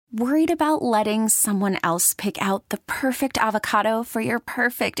Worried about letting someone else pick out the perfect avocado for your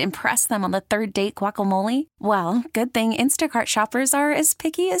perfect impress them on the third date guacamole? Well, good thing Instacart shoppers are as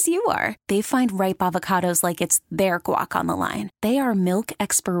picky as you are. They find ripe avocados like it's their guac on the line. They are milk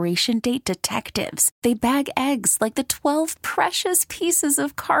expiration date detectives. They bag eggs like the 12 precious pieces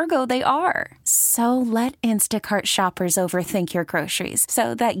of cargo they are. So let Instacart shoppers overthink your groceries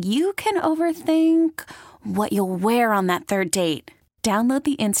so that you can overthink what you'll wear on that third date. Download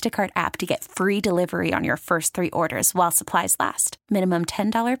the Instacart app to get free delivery on your first 3 orders while supplies last. Minimum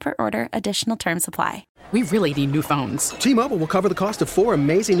 $10 per order. Additional terms apply. We really need new phones. T-Mobile will cover the cost of 4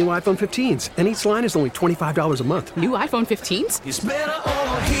 amazing new iPhone 15s, and each line is only $25 a month. New iPhone 15s? It's better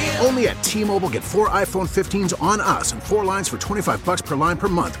over here. Only at T-Mobile, get 4 iPhone 15s on us and 4 lines for $25 per line per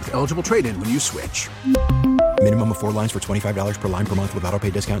month with eligible trade-in when you switch. Minimum of 4 lines for $25 per line per month with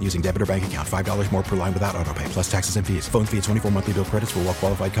autopay discount using debit or bank account. $5 more per line without autopay, plus taxes and fees. Phone fee at 24 monthly bill credits for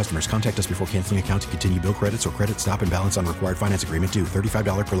well-qualified customers. Contact us before canceling account to continue bill credits or credit stop and balance on required finance agreement due.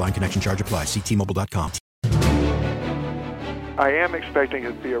 $35 per line connection charge applies. See T-Mobile.com. I am expecting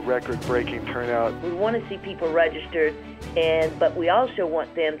it to be a record-breaking turnout. We want to see people registered, but we also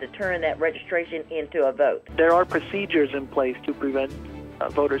want them to turn that registration into a vote. There are procedures in place to prevent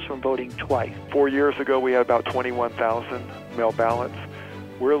voters from voting twice. 4 years ago, we had about 21,000 mail ballots.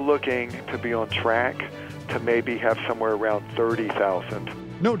 We're looking to be on track to maybe have somewhere around 30,000.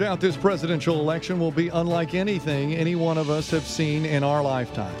 No doubt this presidential election will be unlike anything any one of us have seen in our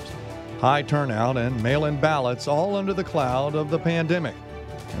lifetimes. High turnout and mail-in ballots all under the cloud of the pandemic,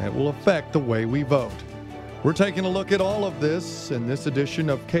 and it will affect the way we vote. We're taking a look at all of this in this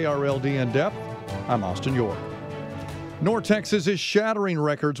edition of KRLD In Depth. I'm Austin York. North Texas is shattering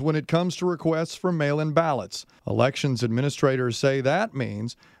records when it comes to requests for mail-in ballots. Elections administrators say that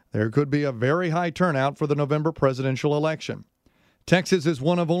means there could be a very high turnout for the November presidential election. Texas is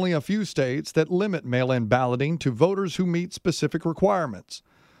one of only a few states that limit mail-in balloting to voters who meet specific requirements.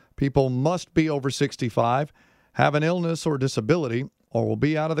 People must be over 65, have an illness or disability, or will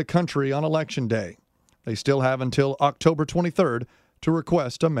be out of the country on Election Day. They still have until October 23rd to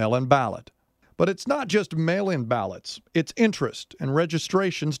request a mail-in ballot. But it's not just mail-in ballots. It's interest and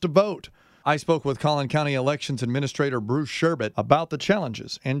registrations to vote. I spoke with Collin County Elections Administrator Bruce Sherbet about the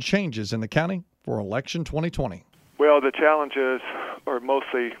challenges and changes in the county for election 2020. Well, the challenges are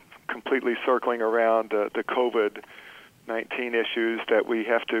mostly completely circling around the COVID-19 issues that we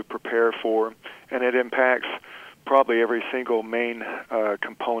have to prepare for, and it impacts probably every single main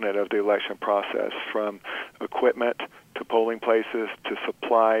component of the election process, from equipment to polling places to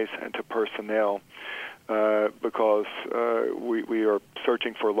supplies and to personnel, because we are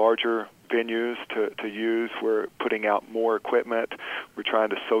searching for larger venues to use. We're putting out more equipment. We're trying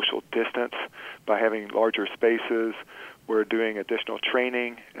to social distance by having larger spaces. We're doing additional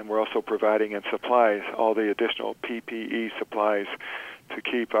training, and we're also providing in supplies all the additional PPE supplies to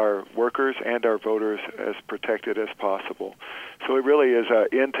keep our workers and our voters as protected as possible. So it really is an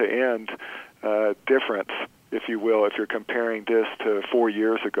end-to-end difference, if you will, if you're comparing this to 4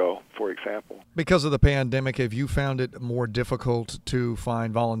 years ago, for example. Because of the pandemic, have you found it more difficult to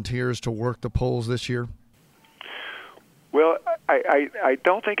find volunteers to work the polls this year? Well, I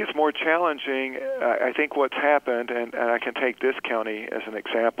don't think it's more challenging. I think what's happened, and I can take this county as an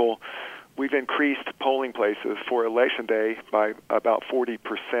example, we've increased polling places for Election Day by about 40%.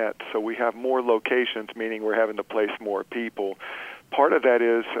 So we have more locations, meaning we're having to place more people. Part of that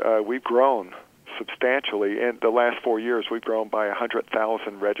is we've grown substantially. In the last 4 years, we've grown by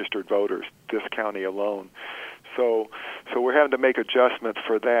 100,000 registered voters, this county alone. So we're having to make adjustments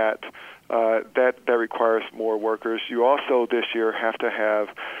for that. That requires more workers. You also this year have to have,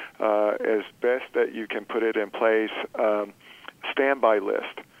 as best that you can put it in place, standby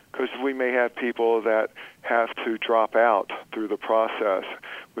list, because we may have people that have to drop out through the process.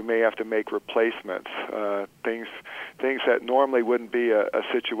 We may have to make replacements, things that normally wouldn't be a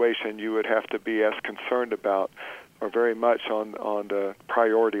situation you would have to be as concerned about are very much on the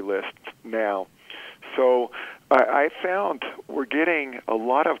priority list now. So I found we're getting a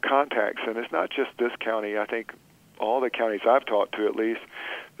lot of contacts, and it's not just this county. I think all the counties I've talked to, at least,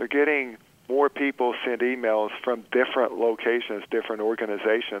 they're getting more people send emails from different locations, different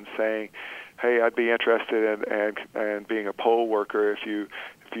organizations, saying, "Hey, I'd be interested in being a poll worker if you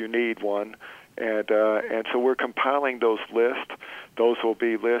need one." And so we're compiling those lists. Those will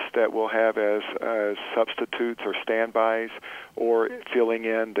be lists that we'll have as substitutes or standbys, or filling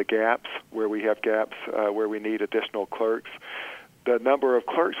in the gaps where we have gaps where we need additional clerks. The number of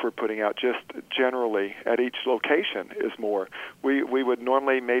clerks we're putting out just generally at each location is more. We would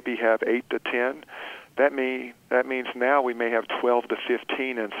normally maybe have 8 to 10 that means now we may have 12 to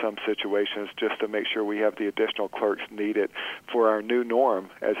 15 in some situations just to make sure we have the additional clerks needed for our new norm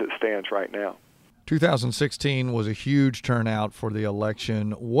as it stands right now. 2016 was a huge turnout for the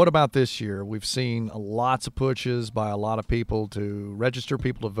election. What about this year? We've seen lots of pushes by a lot of people to register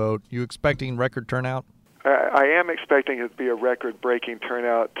people to vote. You expecting record turnout? I am expecting it to be a record-breaking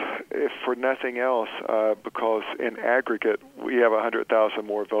turnout, if for nothing else, because in aggregate we have 100,000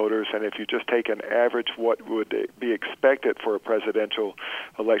 more voters, and if you just take an average what would be expected for a presidential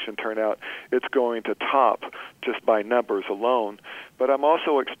election turnout, it's going to top just by numbers alone. But I'm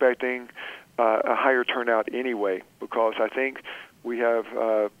also expecting a higher turnout anyway, because I think we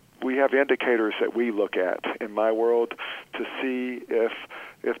have indicators that we look at in my world to see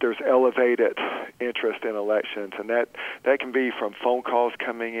if there's elevated interest in elections, and that can be from phone calls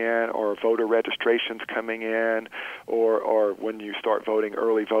coming in or voter registrations coming in, or when you start voting,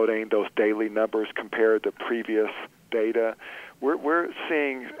 early voting, those daily numbers compared to previous data. We're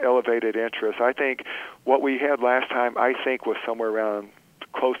seeing elevated interest. I think what we had last time, I think, was somewhere around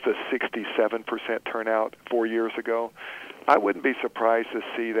close to 67% turnout 4 years ago. I wouldn't be surprised to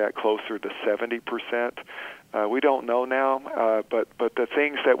see that closer to 70%. We don't know now, but the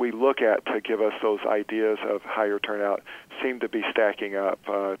things that we look at to give us those ideas of higher turnout seem to be stacking up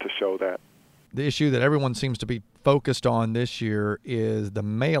to show that. The issue that everyone seems to be focused on this year is the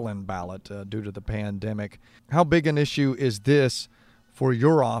mail-in ballot due to the pandemic. How big an issue is this for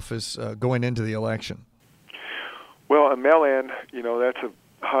your office going into the election? Well, a mail-in, that's a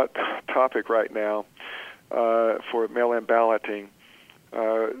hot topic right now for mail-in balloting.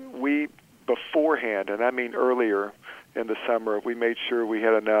 We beforehand, and I mean earlier in the summer, we made sure we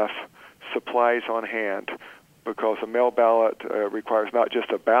had enough supplies on hand, because a mail ballot requires not just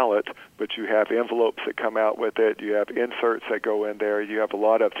a ballot, but you have envelopes that come out with it, you have inserts that go in there, you have a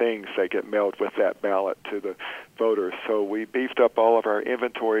lot of things that get mailed with that ballot to the voters. So we beefed up all of our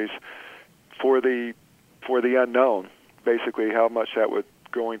inventories for the unknown, basically how much that was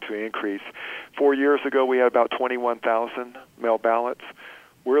going to increase. 4 years ago, we had about 21,000 mail ballots.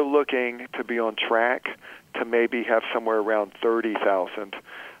 We're looking to be on track to maybe have somewhere around 30,000.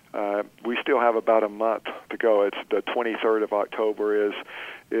 We still have about a month to go. It's the 23rd of October is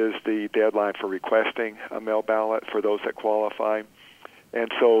the deadline for requesting a mail ballot for those that qualify.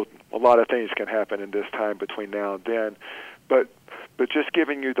 And so a lot of things can happen in this time between now and then. But just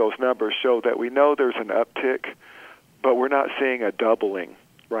giving you those numbers show that we know there's an uptick, but we're not seeing a doubling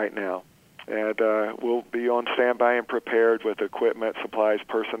right now. And we'll be on standby and prepared with equipment, supplies,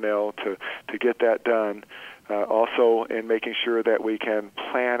 personnel to get that done. Also in making sure that we can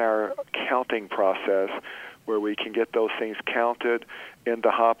plan our counting process where we can get those things counted in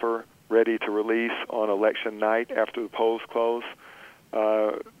the hopper, ready to release on election night after the polls close.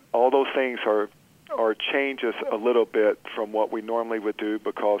 All those things are changes a little bit from what we normally would do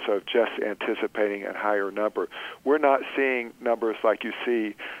because of just anticipating a higher number. We're not seeing numbers like you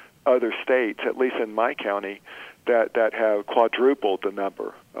see other states, at least in my county, that have quadrupled the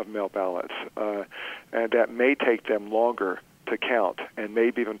number of mail ballots, and that may take them longer to count and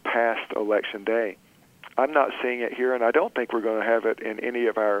maybe even past Election Day. I'm not seeing it here, and I don't think we're going to have it in any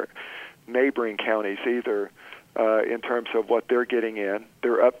of our neighboring counties either in terms of what they're getting in.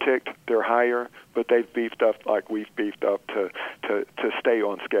 They're upticked, they're higher, but they've beefed up like we've beefed up to stay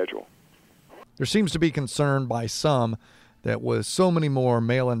on schedule. There seems to be concern by some that with so many more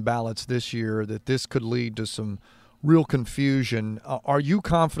mail-in ballots this year that this could lead to some real confusion. Are you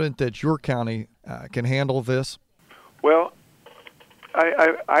confident that your county can handle this? Well,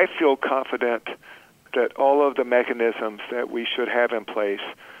 I feel confident that all of the mechanisms that we should have in place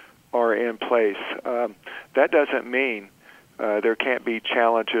are in place. That doesn't mean there can't be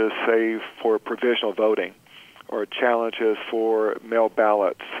challenges, say, for provisional voting or challenges for mail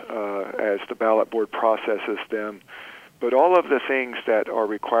ballots as the ballot board processes them. But all of the things that are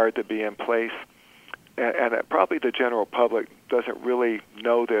required to be in place, and probably the general public doesn't really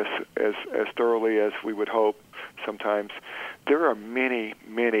know this as thoroughly as we would hope sometimes, there are many,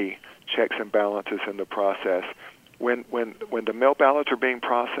 many checks and balances in the process. When the mail ballots are being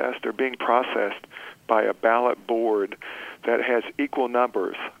processed, they're being processed by a ballot board that has equal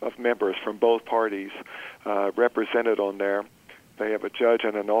numbers of members from both parties represented on there. They have a judge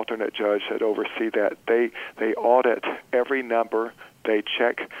and an alternate judge that oversee that. They audit every number. They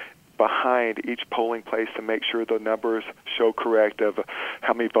check behind each polling place to make sure the numbers show correct of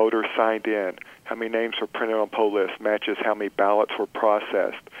how many voters signed in, how many names were printed on poll lists, matches how many ballots were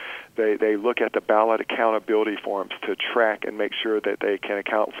processed. They look at the ballot accountability forms to track and make sure that they can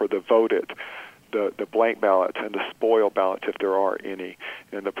account for the voted the blank ballots and the spoil ballots, if there are any,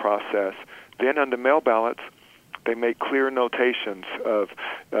 in the process. Then on the mail ballots, they make clear notations of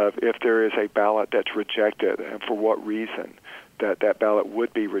if there is a ballot that's rejected and for what reason that ballot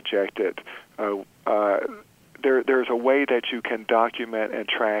would be rejected. There's a way that you can document and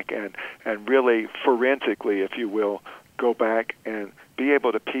track and really forensically, if you will, go back and be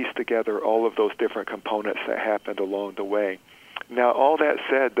able to piece together all of those different components that happened along the way. Now, all that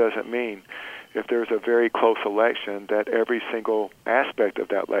said doesn't mean if there's a very close election that every single aspect of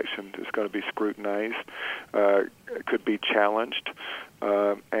that election is going to be scrutinized, could be challenged,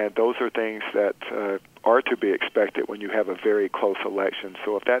 and those are things that are to be expected when you have a very close election.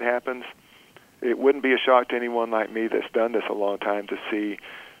 So if that happens, it wouldn't be a shock to anyone like me that's done this a long time to see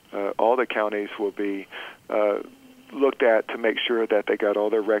all the counties will be looked at to make sure that they got all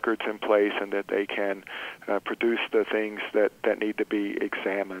their records in place and that they can produce the things that need to be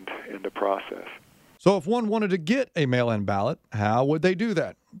examined in the process. So if one wanted to get a mail-in ballot, how would they do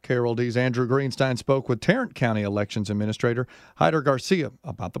that? KRLD's Andrew Greenstein spoke with Tarrant County Elections Administrator Hyder Garcia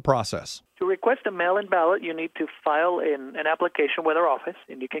about the process. To request a mail-in ballot, you need to file in an application with our office,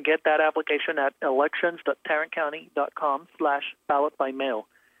 and you can get that application at elections.tarrantcounty.com/ballot by mail.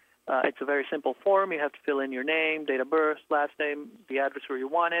 It's a very simple form. You have to fill in your name, date of birth, last name, the address where you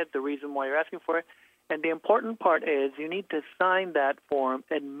want it, the reason why you're asking for it. And the important part is you need to sign that form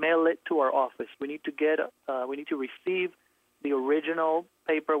and mail it to our office. We need to receive the original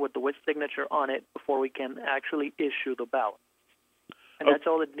paper with the wit signature on it before we can actually issue the ballot. And that's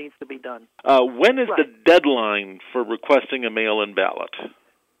all that needs to be done. When is the deadline for requesting a mail-in ballot?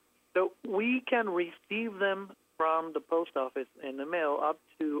 So we can receive them from the post office in the mail up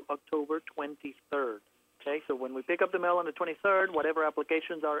to October 23rd. Okay, so when we pick up the mail on the 23rd, whatever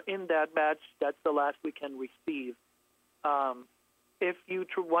applications are in that batch, that's the last we can receive. If you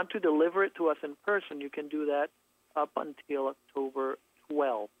want to deliver it to us in person, you can do that up until October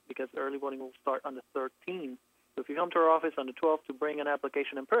 12th, because early voting will start on the 13th. So if you come to our office on the 12th to bring an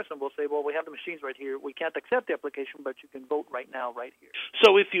application in person, we'll say, well, we have the machines right here. We can't accept the application, but you can vote right now, right here.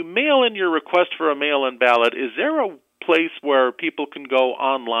 So if you mail in your request for a mail-in ballot, is there a place where people can go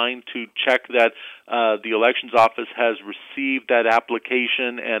online to check that the elections office has received that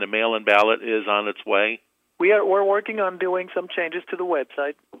application and a mail-in ballot is on its way? We're working on doing some changes to the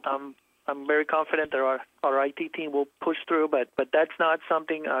website. I'm very confident that our IT team will push through, but that's not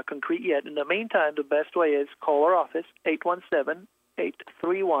something concrete yet. In the meantime, the best way is call our office,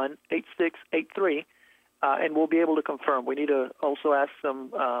 817-831-8683, and we'll be able to confirm. We need to also ask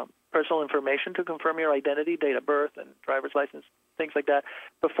some personal information to confirm your identity, date of birth, and driver's license, things like that,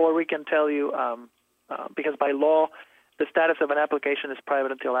 before we can tell you, because by law, the status of an application is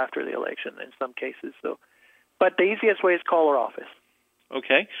private until after the election in some cases. So, but the easiest way is call our office.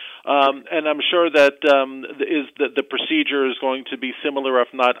 Okay, and I'm sure that the procedure is going to be similar,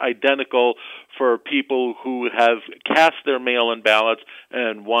 if not identical, for people who have cast their mail-in ballots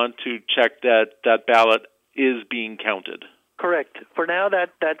and want to check that ballot is being counted. Correct. For now,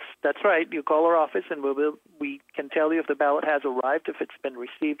 that's right. You call our office, and we can tell you if the ballot has arrived, if it's been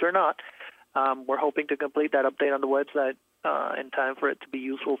received or not. We're hoping to complete that update on the website in time for it to be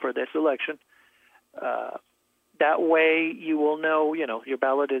useful for this election. That way, you will know, your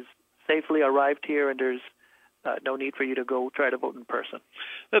ballot is safely arrived here, and there's no need for you to go try to vote in person.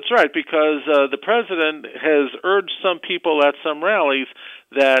 That's right, because the president has urged some people at some rallies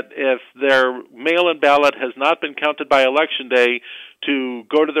that if their mail-in ballot has not been counted by Election Day, to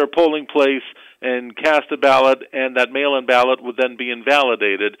go to their polling place and cast a ballot, and that mail-in ballot would then be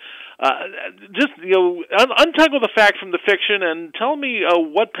invalidated. Untangle the fact from the fiction and tell me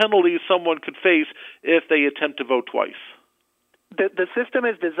what penalties someone could face if they attempt to vote twice. The system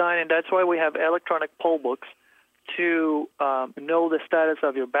is designed, and that's why we have electronic poll books, to know the status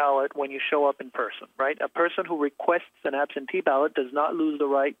of your ballot when you show up in person, right? A person who requests an absentee ballot does not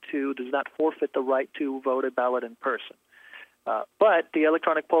forfeit the right to vote a ballot in person. But the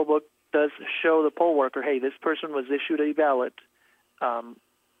electronic poll book does show the poll worker, hey, this person was issued a ballot.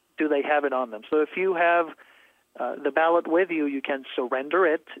 Do they have it on them? So if you have the ballot with you, you can surrender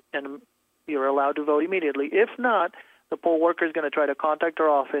it, and you're allowed to vote immediately. If not, the poll worker is going to try to contact our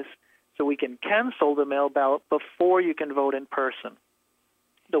office so we can cancel the mail ballot before you can vote in person.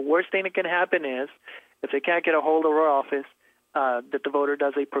 The worst thing that can happen is, if they can't get a hold of our office, that the voter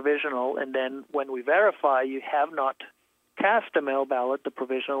does a provisional, and then when we verify you have not cast a mail ballot, the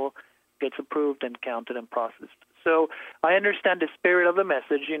provisional gets approved and counted and processed. So I understand the spirit of the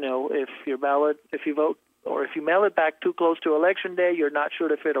message. If you vote or if you mail it back too close to Election Day, you're not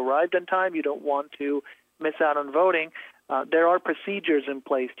sure if it arrived in time, you don't want to miss out on voting. There are procedures in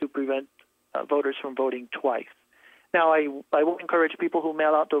place to prevent voters from voting twice. Now, I will encourage people who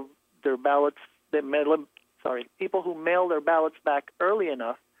mail out their ballots, people who mail their ballots back early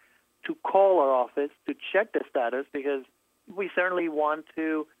enough to call our office to check the status, because we certainly want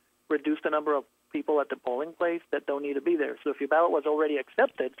to reduce the number of people at the polling place that don't need to be there. So if your ballot was already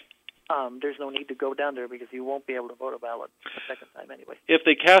accepted, there's no need to go down there because you won't be able to vote a ballot a second time anyway. If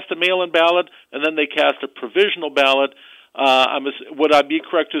they cast a mail-in ballot and then they cast a provisional ballot, would I be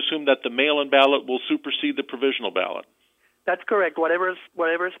correct to assume that the mail-in ballot will supersede the provisional ballot? That's correct.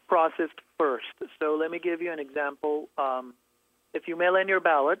 Whatever's processed first. So let me give you an example. If you mail in your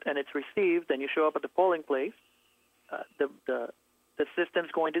ballot and it's received and you show up at the polling place, the system's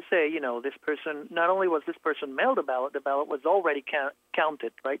going to say, this person, not only was this person mailed a ballot, the ballot was already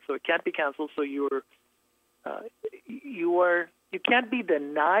counted, right? So it can't be canceled. So you can't be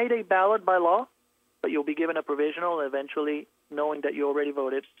denied a ballot by law, but you'll be given a provisional, and eventually, knowing that you already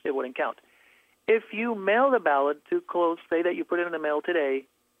voted, it wouldn't count. If you mail the ballot to close, say that you put it in the mail today,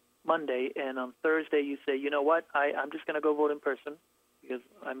 Monday, and on Thursday you say, you know what, I'm just going to go vote in person because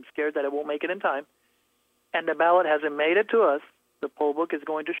I'm scared that I won't make it in time, and the ballot hasn't made it to us, the poll book is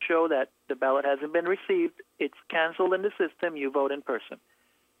going to show that the ballot hasn't been received, it's canceled in the system, you vote in person.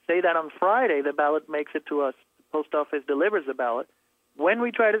 Say that on Friday the ballot makes it to us, the post office delivers the ballot. When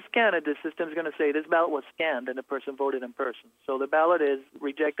we try to scan it, the system's going to say this ballot was scanned and the person voted in person. So the ballot is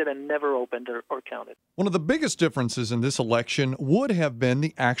rejected and never opened or counted. One of the biggest differences in this election would have been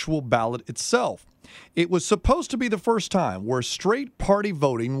the actual ballot itself. It was supposed to be the first time where straight party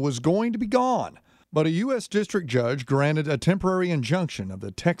voting was going to be gone. But a U.S. district judge granted a temporary injunction of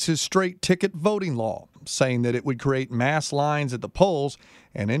the Texas straight ticket voting law, saying that it would create mass lines at the polls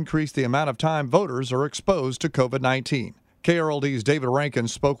and increase the amount of time voters are exposed to COVID-19. KRLD's David Rankin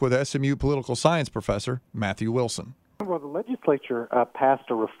spoke with SMU political science professor Matthew Wilson. Well, the legislature passed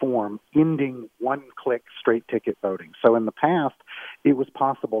a reform ending one-click straight ticket voting. So in the past, it was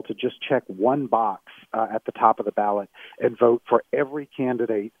possible to just check one box at the top of the ballot and vote for every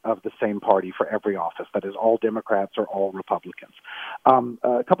candidate of the same party for every office, that is, all Democrats or all Republicans.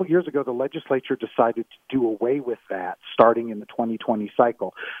 A couple of years ago, the legislature decided to do away with that starting in the 2020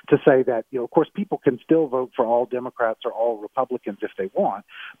 cycle, to say that, of course, people can still vote for all Democrats or all Republicans if they want,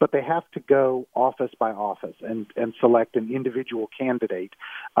 but they have to go office by office and select an individual candidate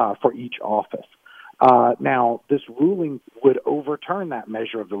for each office. Now, this ruling would overturn that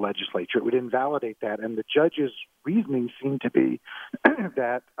measure of the legislature. It would invalidate that, and the judge's reasoning seemed to be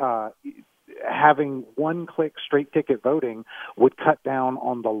that having one-click straight-ticket voting would cut down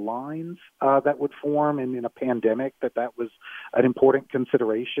on the lines that would form, and in a pandemic, that was an important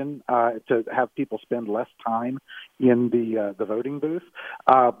consideration to have people spend less time in the voting booth.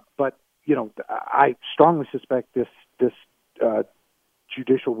 But I strongly suspect this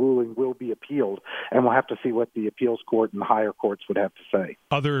judicial ruling will be appealed, and we'll have to see what the appeals court and the higher courts would have to say.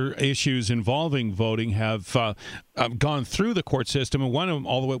 Other issues involving voting have gone through the court system, and one of them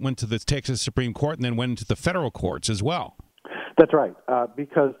all the way went to the Texas Supreme Court and then went into the federal courts as well. That's right,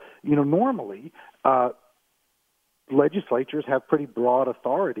 because normally legislatures have pretty broad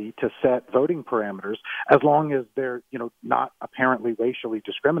authority to set voting parameters as long as they're not apparently racially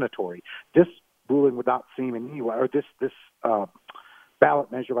discriminatory. This ruling would not seem in any way, or this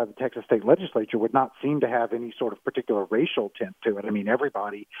ballot measure by the Texas state legislature would not seem to have any sort of particular racial tint to it. I mean,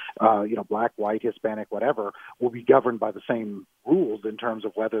 everybody, black, white, Hispanic, whatever, will be governed by the same rules in terms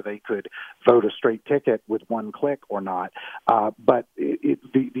of whether they could vote a straight ticket with one click or not. But the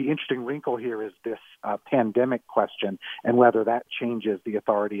interesting wrinkle here is this pandemic question and whether that changes the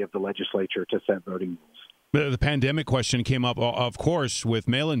authority of the legislature to set voting rules. The pandemic question came up, of course, with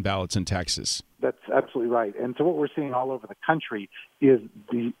mail-in ballots in Texas. That's absolutely right. And so what we're seeing all over the country is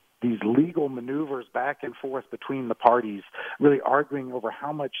these legal maneuvers back and forth between the parties, really arguing over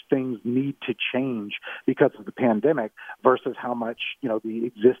how much things need to change because of the pandemic versus how much, the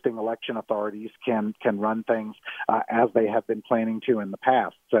existing election authorities can run things as they have been planning to in the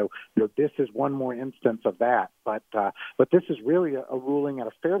past. So, this is one more instance of that. But this is really a ruling at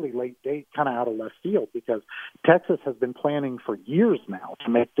a fairly late date, kind of out of left field, because Texas has been planning for years now to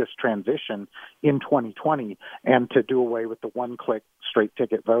make this transition in 2020 and to do away with the one-click straight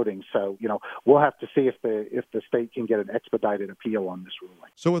ticket voting. So, we'll have to see if the state can get an expedited appeal on this ruling.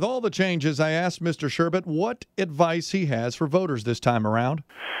 So with all the changes, I asked Mr. Sherbet what advice he has for voters this time around.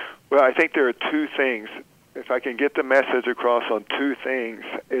 Well, I think there are two things. If I can get the message across on two things,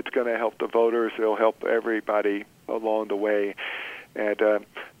 it's going to help the voters. It'll help everybody along the way. And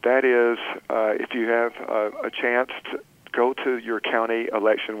that is, if you have a chance to go to your county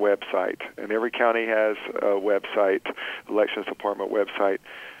election website, and every county has a website, elections department website.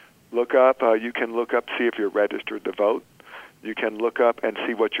 Look up. You can look up, see if you're registered to vote. You can look up and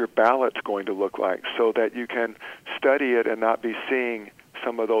see what your ballot's going to look like so that you can study it and not be seeing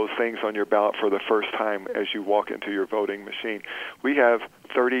some of those things on your ballot for the first time as you walk into your voting machine. We have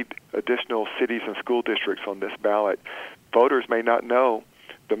 30 additional cities and school districts on this ballot. Voters may not know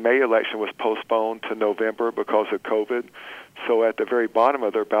the May election was postponed to November because of COVID. So at the very bottom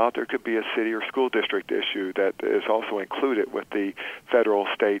of their ballot, there could be a city or school district issue that is also included with the federal,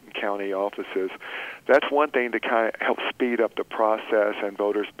 state, and county offices. That's one thing to kind of help speed up the process and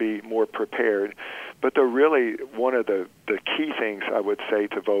voters be more prepared. But they're really one of the key things I would say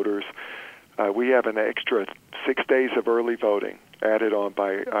to voters. We have an extra 6 days of early voting added on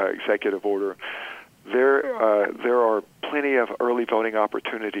by executive order. There are plenty of early voting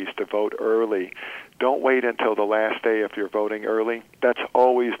opportunities to vote early. Don't wait until the last day if you're voting early. That's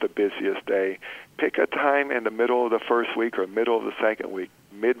always the busiest day. Pick a time in the middle of the first week or middle of the second week,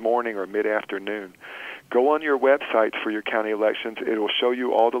 mid-morning or mid-afternoon. Go on your websites for your county elections. It will show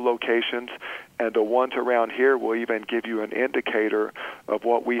you all the locations, and the ones around here will even give you an indicator of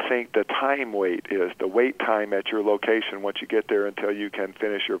what we think the time wait is, the wait time at your location once you get there until you can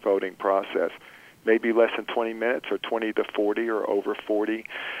finish your voting process. Maybe less than 20 minutes or 20 to 40 or over 40.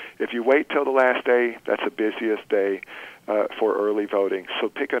 If you wait till the last day, that's the busiest day for early voting. So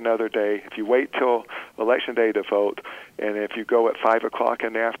pick another day. If you wait till Election Day to vote, and if you go at 5 o'clock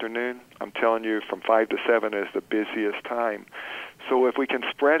in the afternoon, I'm telling you from 5 to 7 is the busiest time. So if we can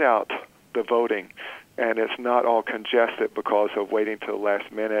spread out the voting and it's not all congested because of waiting till the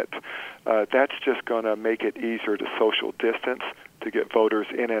last minute, that's just going to make it easier to social distance, to get voters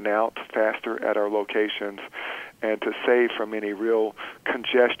in and out faster at our locations, and to save from any real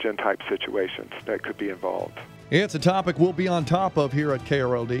congestion-type situations that could be involved. It's a topic we'll be on top of here at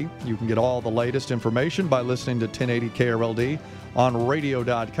KRLD. You can get all the latest information by listening to 1080 KRLD on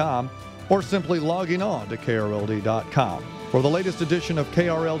radio.com or simply logging on to KRLD.com. For the latest edition of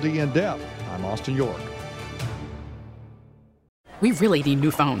KRLD In Depth, I'm Austin York. We really need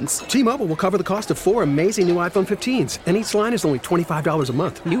new phones. T-Mobile will cover the cost of 4 amazing new iPhone 15s, and each line is only $25 a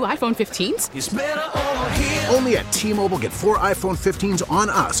month. New iPhone 15s? It's better over here. Only at T-Mobile, get 4 iPhone 15s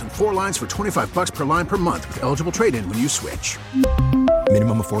on us and 4 lines for $25 per line per month with eligible trade-in when you switch.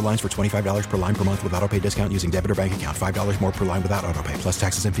 Minimum of 4 lines for $25 per line per month with autopay discount using debit or bank account. $5 more per line without autopay, plus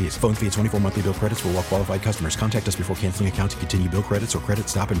taxes and fees. Phone fee at 24 monthly bill credits for well-qualified customers. Contact us before canceling account to continue bill credits or credit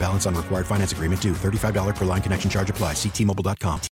stop and balance on required finance agreement due. $35 per line connection charge applies. See T-Mobile.com.